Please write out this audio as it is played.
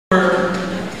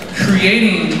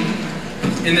creating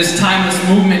in this timeless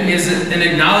movement is an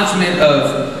acknowledgement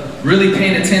of really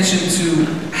paying attention to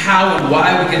how and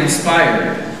why we get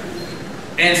inspired,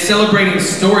 and celebrating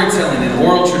storytelling and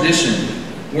oral tradition.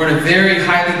 We're in a very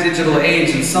highly digital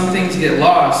age, and some things get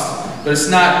lost, but it's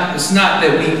not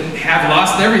that we have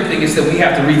lost everything, it's that we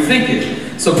have to rethink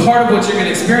it. So part of what you're going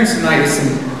to experience tonight is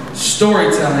some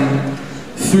storytelling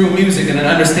through music and an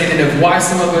understanding of why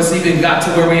some of us even got to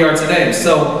where we are today.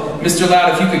 So, Mr.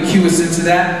 Loud, if you could cue us into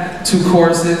that, 2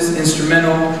 choruses,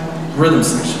 instrumental, rhythm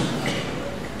section.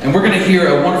 And we're going to hear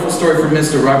a wonderful story from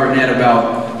Mr. Robert Nett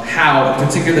about how a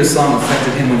particular song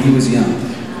affected him when he was young.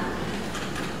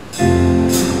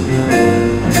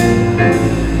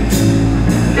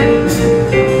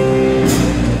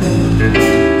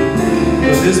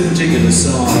 Well, this particular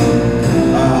song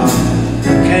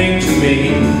came to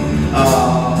me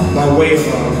by way of a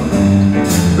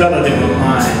relative of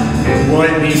mine who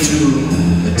wanted me to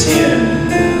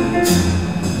attend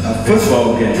a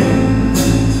football game.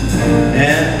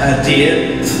 And I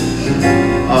did.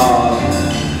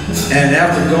 And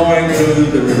after going through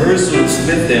the rehearsals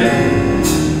with them,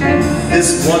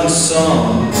 this one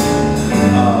song,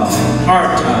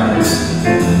 Hard Times,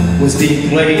 was being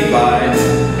played by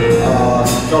a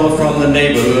fellow from the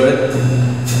neighborhood,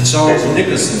 Charles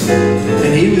Nickerson,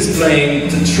 and he was playing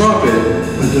the trumpet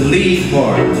with the lead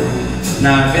part.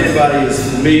 Now, if anybody is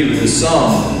familiar with the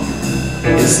song,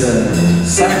 it's a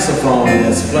saxophone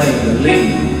that's playing the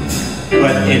lead.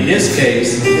 But in this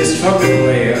case, this trumpet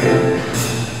player,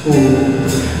 who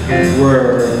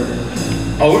were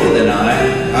older than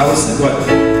I was, what,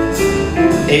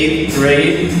 8th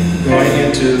grade, going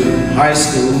into high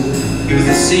school. He was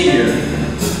a senior,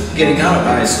 getting out of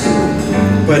high school.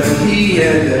 But he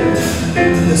had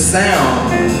the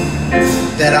sound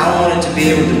that I wanted to be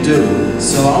able to do.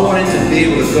 So I wanted to be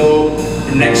able to go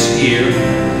the next year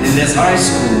in this high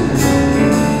school.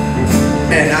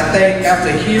 And I think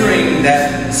after hearing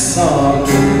that song,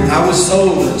 I was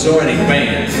sold to joining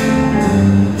band.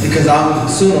 Because I'm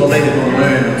sooner or later going to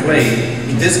learn to play.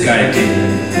 This guy did.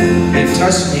 It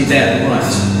touched me that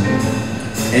much.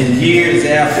 And years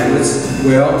afterwards,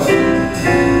 well,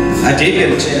 I did get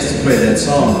a chance to play that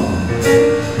song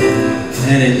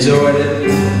and enjoyed it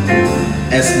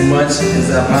as much as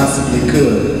I possibly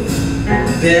could.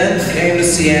 Then came to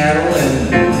Seattle, and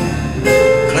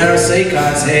Clarence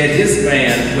Acox had his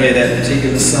band play that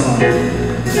particular song.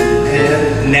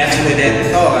 And naturally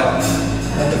that thought,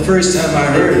 the first time I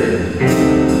heard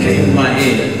it, came to my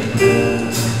head.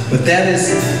 But that is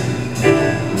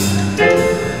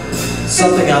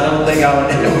something I don't think I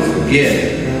would ever forget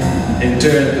in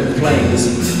terms of playing this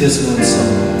one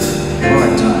song,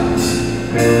 Hard Times.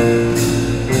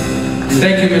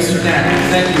 Thank you, Mr. Nett.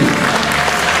 Thank you.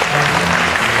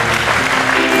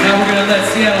 Now we're going to let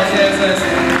Seattle Jazz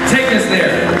take us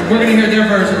there. We're going to hear their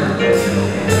version.